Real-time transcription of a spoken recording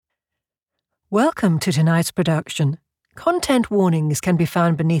Welcome to tonight's production. Content warnings can be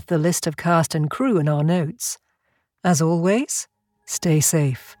found beneath the list of cast and crew in our notes. As always, stay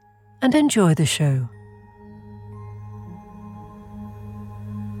safe and enjoy the show.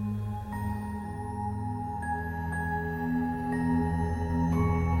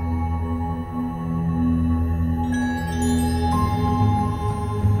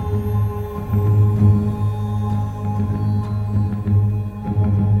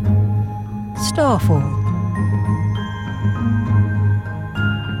 Starfall.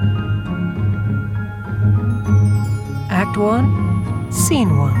 Act 1,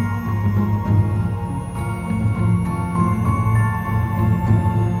 Scene 1.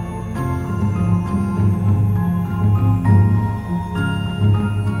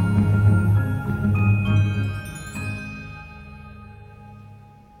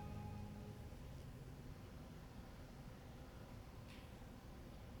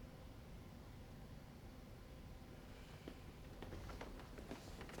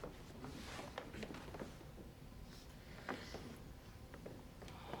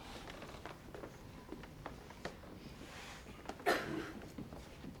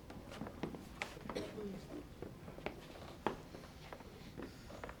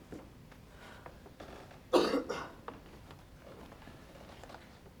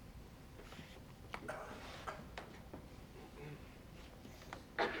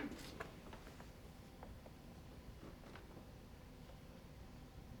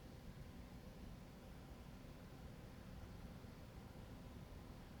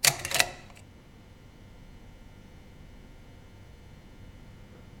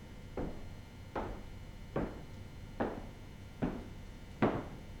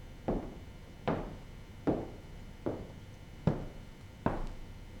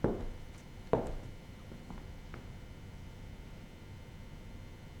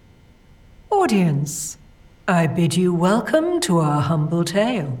 Audience, I bid you welcome to our humble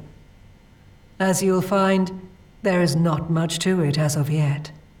tale. As you'll find, there is not much to it as of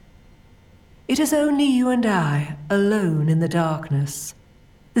yet. It is only you and I, alone in the darkness,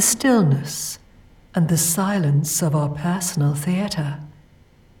 the stillness, and the silence of our personal theatre.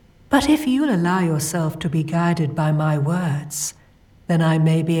 But if you'll allow yourself to be guided by my words, then I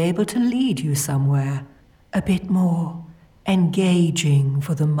may be able to lead you somewhere a bit more engaging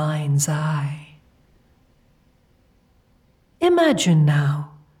for the mind's eye. Imagine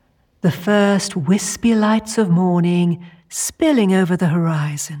now the first wispy lights of morning spilling over the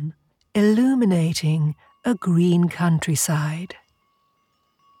horizon, illuminating a green countryside.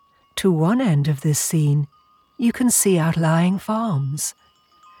 To one end of this scene, you can see outlying farms,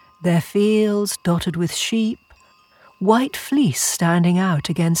 their fields dotted with sheep, white fleece standing out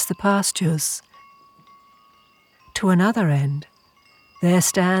against the pastures. To another end, there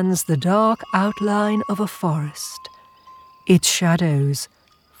stands the dark outline of a forest, its shadows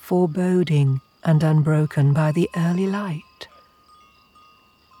foreboding and unbroken by the early light.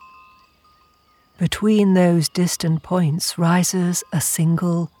 Between those distant points rises a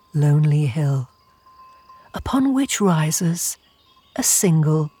single lonely hill, upon which rises a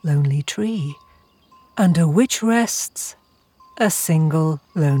single lonely tree, under which rests a single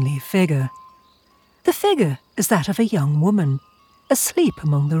lonely figure. The figure is that of a young woman, asleep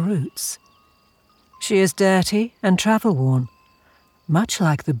among the roots. She is dirty and travel-worn, much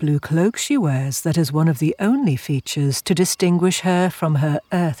like the blue cloak she wears that is one of the only features to distinguish her from her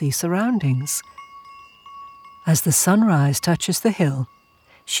earthy surroundings. As the sunrise touches the hill,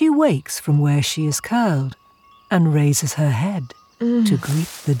 she wakes from where she is curled and raises her head to greet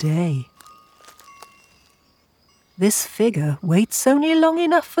the day. This figure waits only long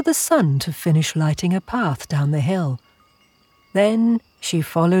enough for the sun to finish lighting a path down the hill. Then she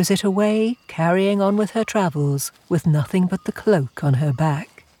follows it away, carrying on with her travels with nothing but the cloak on her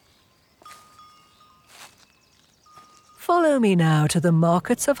back. Follow me now to the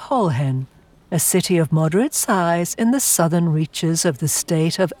markets of Holhen, a city of moderate size in the southern reaches of the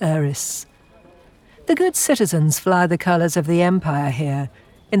state of Eris. The good citizens fly the colours of the empire here,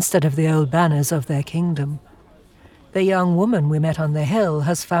 instead of the old banners of their kingdom. The young woman we met on the hill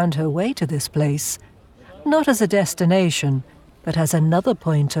has found her way to this place, not as a destination, but as another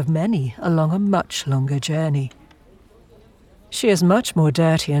point of many along a much longer journey. She is much more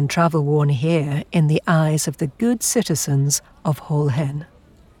dirty and travel-worn here in the eyes of the good citizens of Holhen.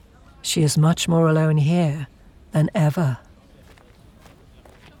 She is much more alone here than ever.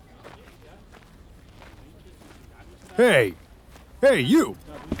 Hey! Hey, you!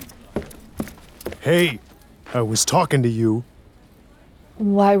 Hey! I was talking to you.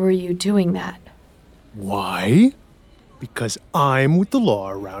 Why were you doing that? Why? Because I'm with the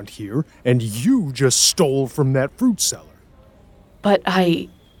law around here, and you just stole from that fruit seller. But I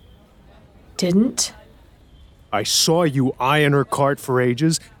didn't. I saw you eyeing her cart for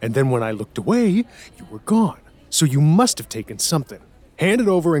ages, and then when I looked away, you were gone. So you must have taken something. Hand it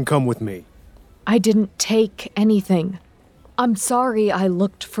over and come with me. I didn't take anything. I'm sorry I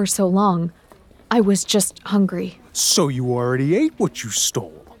looked for so long. I was just hungry. So you already ate what you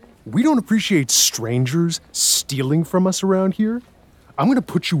stole. We don't appreciate strangers stealing from us around here. I'm going to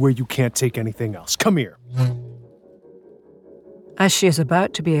put you where you can't take anything else. Come here. As she is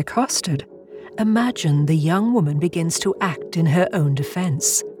about to be accosted, imagine the young woman begins to act in her own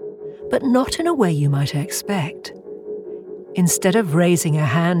defense, but not in a way you might expect. Instead of raising a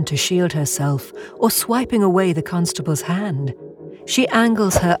hand to shield herself or swiping away the constable's hand, she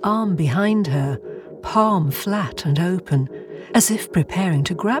angles her arm behind her, palm flat and open, as if preparing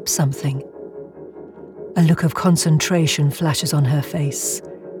to grab something. A look of concentration flashes on her face,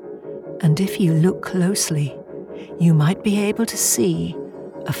 and if you look closely, you might be able to see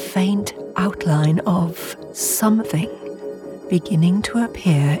a faint outline of something beginning to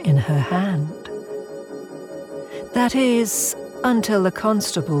appear in her hand. That is, until the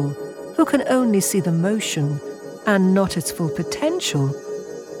constable, who can only see the motion and not its full potential,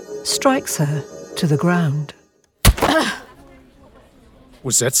 strikes her to the ground.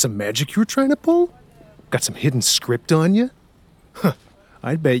 Was that some magic you were trying to pull? Got some hidden script on you? Huh,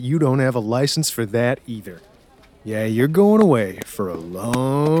 I'd bet you don't have a license for that either. Yeah, you're going away for a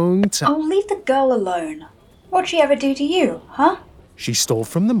long time. Oh, leave the girl alone. What'd she ever do to you, huh? She stole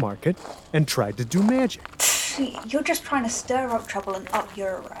from the market and tried to do magic. You're just trying to stir up trouble and up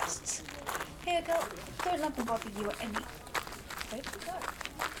your arrests. Here, girl, don't let them bother you at any... Where'd you go?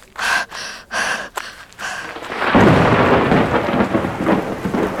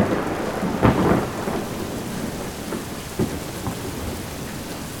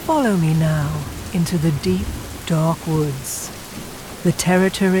 Follow me now into the deep, dark woods, the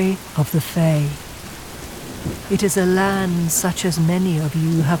territory of the Fae. It is a land such as many of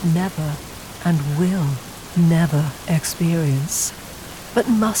you have never and will never experience, but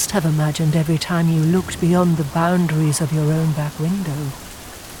must have imagined every time you looked beyond the boundaries of your own back window.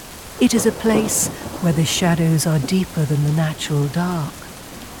 It is a place where the shadows are deeper than the natural dark.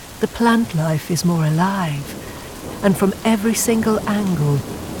 The plant life is more alive, and from every single angle,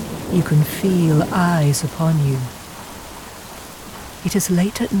 you can feel eyes upon you. It is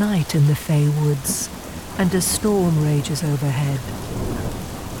late at night in the Fey woods, and a storm rages overhead.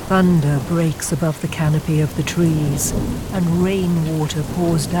 Thunder breaks above the canopy of the trees, and rainwater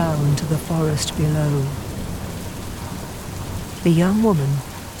pours down to the forest below. The young woman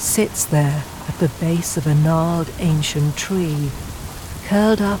sits there at the base of a gnarled ancient tree,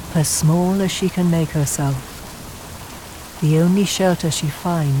 curled up as small as she can make herself. The only shelter she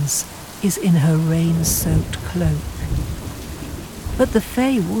finds is in her rain-soaked cloak. But the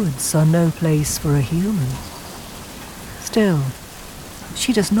Fey woods are no place for a human. Still,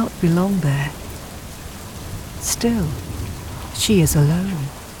 she does not belong there. Still, she is alone.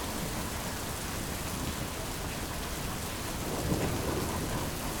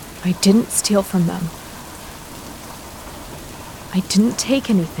 I didn't steal from them. I didn't take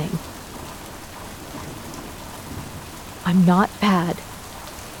anything. I'm not bad.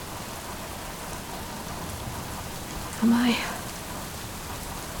 Am I?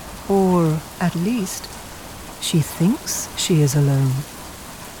 Or, at least, she thinks she is alone.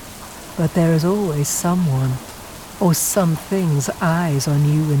 But there is always someone, or something's eyes on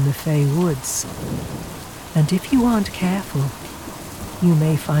you in the Fey woods. And if you aren't careful, you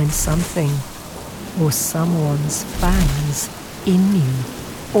may find something, or someone's fangs, in you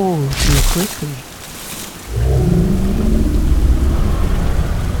all too quickly.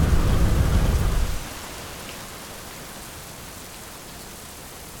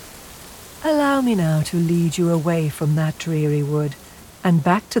 Allow me now to lead you away from that dreary wood and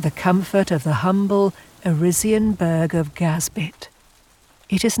back to the comfort of the humble Arisian burg of Gasbit.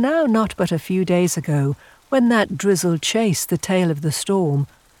 It is now not but a few days ago when that drizzle chased the tail of the storm,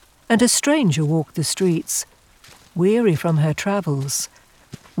 and a stranger walked the streets, weary from her travels,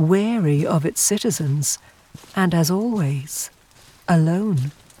 weary of its citizens, and as always,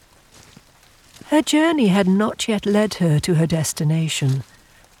 alone. Her journey had not yet led her to her destination,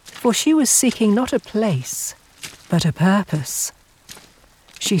 for she was seeking not a place, but a purpose.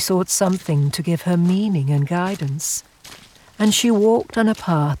 She sought something to give her meaning and guidance, and she walked on a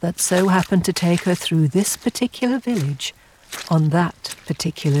path that so happened to take her through this particular village on that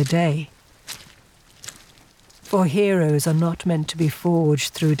particular day. For heroes are not meant to be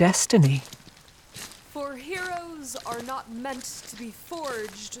forged through destiny. For heroes Elves are not meant to be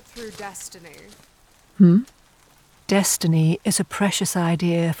forged through destiny. Destiny is a precious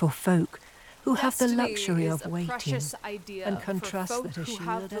idea for folk who have the Destiny luxury is of a waiting precious idea and can for trust folk that a who shield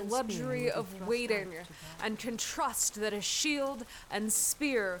have the and luxury spear will of be waiting thrust out and can trust that a shield and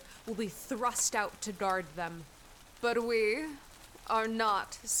spear will be thrust out to guard them. But we are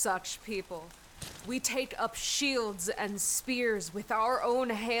not such people. We take up shields and spears with our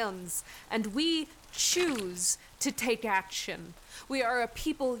own hands, and we choose to take action. We are a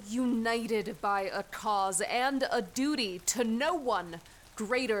people united by a cause and a duty to no one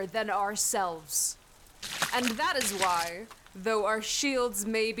greater than ourselves. And that is why, though our shields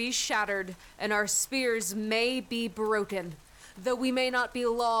may be shattered and our spears may be broken, though we may not be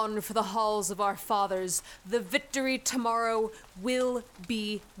long for the halls of our fathers, the victory tomorrow will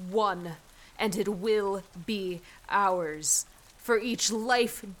be won, and it will be ours. For each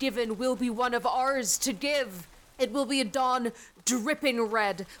life given will be one of ours to give. It will be a dawn dripping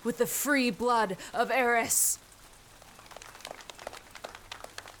red with the free blood of Eris.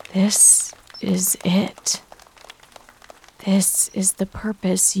 This is it. This is the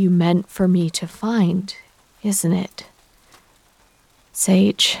purpose you meant for me to find, isn't it?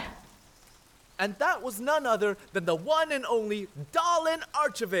 Sage. And that was none other than the one and only Dallin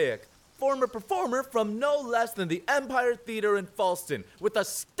Archivaic, former performer from no less than the Empire Theater in Falston, with a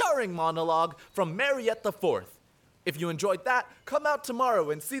stirring monologue from Mariette IV. If you enjoyed that, come out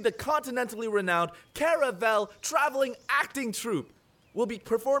tomorrow and see the continentally renowned Caravel Traveling Acting Troupe. We'll be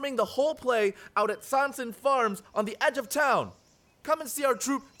performing the whole play out at Sanson Farms on the edge of town. Come and see our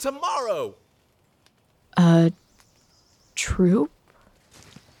troupe tomorrow. Troupe?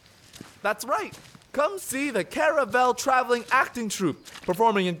 That's right. Come see the Caravel Traveling Acting Troupe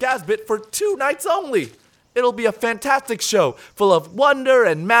performing in Gasbit for 2 nights only. It'll be a fantastic show full of wonder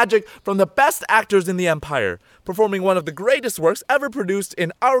and magic from the best actors in the Empire, performing one of the greatest works ever produced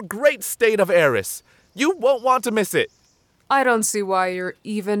in our great state of Eris. You won't want to miss it. I don't see why you're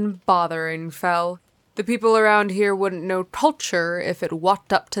even bothering, Fel. The people around here wouldn't know culture if it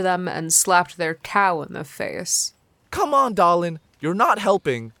walked up to them and slapped their cow in the face. Come on, Dallin. You're not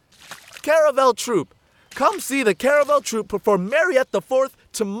helping. Caravel Troupe. Come see the Caravel Troupe perform Mariette IV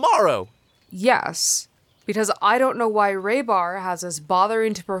tomorrow. Yes, because I don't know why Raybar has us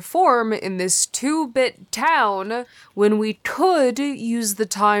bothering to perform in this 2-bit town when we could use the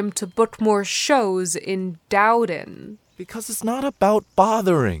time to book more shows in Dowden. Because it's not about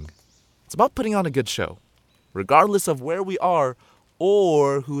bothering. It's about putting on a good show, regardless of where we are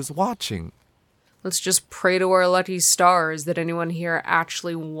or who's watching. Let's just pray to our lucky stars that anyone here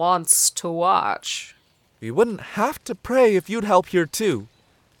actually wants to watch. We wouldn't have to pray if you'd help here too.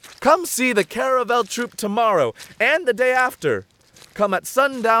 Come see the Caravel Troupe tomorrow and the day after. Come at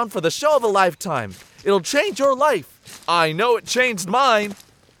sundown for the show of a lifetime. It'll change your life. I know it changed mine.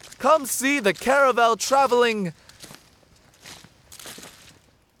 Come see the Caravel Traveling...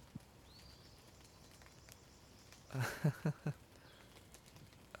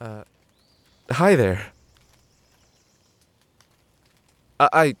 Hi there.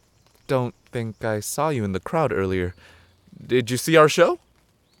 I don't think I saw you in the crowd earlier. Did you see our show?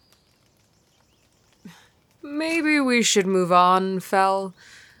 Maybe we should move on, Fel.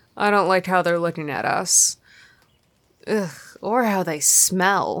 I don't like how they're looking at us. Ugh, or how they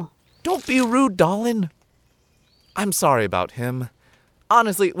smell. Don't be rude, Dallin. I'm sorry about him.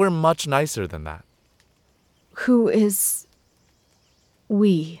 Honestly, we're much nicer than that. Who is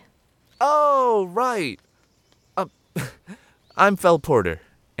we? Oh, right. I'm Fel Porter,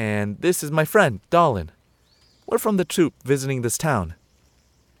 and this is my friend, Dallin. We're from the troupe visiting this town.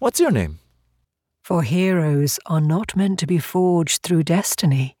 What's your name? For heroes are not meant to be forged through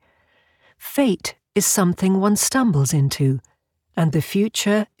destiny. Fate is something one stumbles into, and the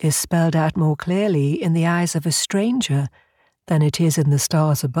future is spelled out more clearly in the eyes of a stranger than it is in the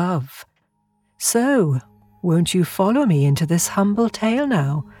stars above. So, won't you follow me into this humble tale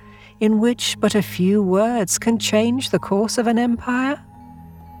now, in which but a few words can change the course of an empire?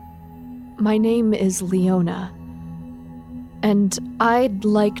 My name is Leona, and I'd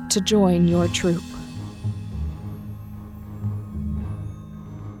like to join your troupe.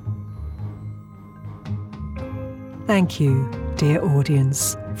 Thank you, dear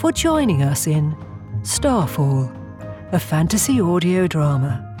audience, for joining us in Starfall, a fantasy audio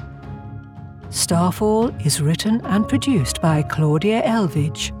drama. Starfall is written and produced by Claudia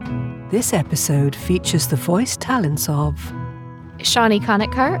Elvidge. This episode features the voice talents of Shani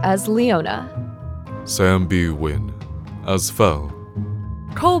Kanetkar as Leona. Sam B. Wynn as Fel.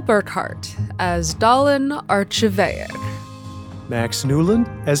 Cole Burkhart as Dallin Archivaic. Max Newland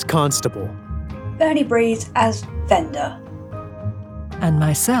as Constable. Bernie Breeze as Vendor. And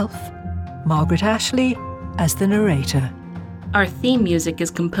myself, Margaret Ashley, as the narrator. Our theme music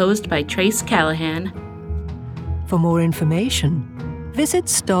is composed by Trace Callahan. For more information, visit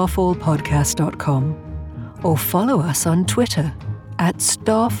starfallpodcast.com or follow us on Twitter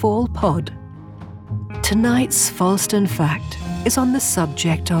 @StarfallPod. Tonight's Falston Fact is on the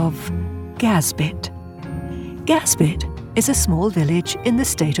subject of Gasbit. Gasbit is a small village in the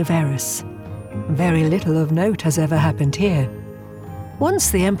state of Eris. Very little of note has ever happened here.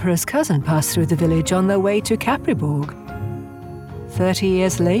 Once the Emperor's cousin passed through the village on their way to Capriborg. 30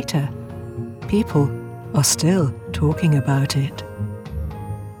 years later, people are still talking about it.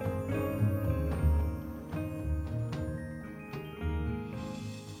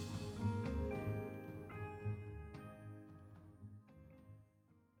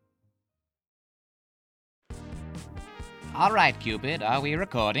 All right, Cupid, are we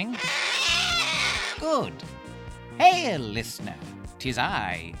recording? Good. Hail, listener. 'Tis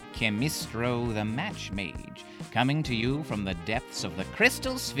I, Chemistro the Match Mage, coming to you from the depths of the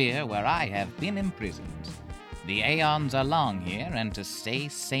crystal sphere where I have been imprisoned. The aeons are long here, and to stay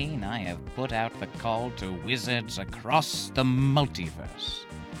sane I have put out the call to wizards across the multiverse.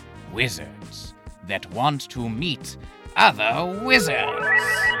 Wizards that want to meet other wizards.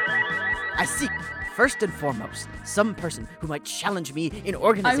 I seek, first and foremost, some person who might challenge me in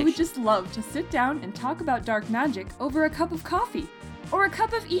organization. I would just love to sit down and talk about dark magic over a cup of coffee. Or a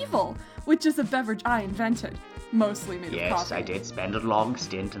cup of evil, which is a beverage I invented, mostly made of coffee. Yes, I did spend a long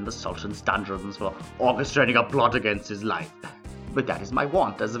stint in the Sultan's dungeons for orchestrating a plot against his life. But that is my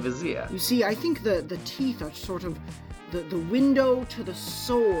want as a vizier. You see, I think the teeth are sort of the window to the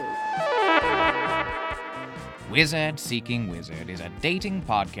soul. Wizard Seeking Wizard is a dating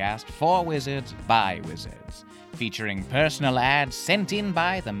podcast for wizards by wizards, featuring personal ads sent in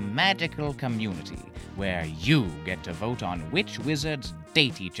by the magical community, where you get to vote on which wizards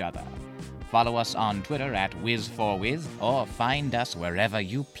date each other. Follow us on Twitter @Wiz4Wiz, or find us wherever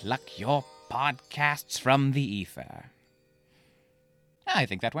you pluck your podcasts from the ether. I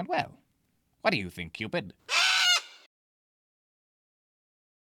think that went well. What do you think, Cupid?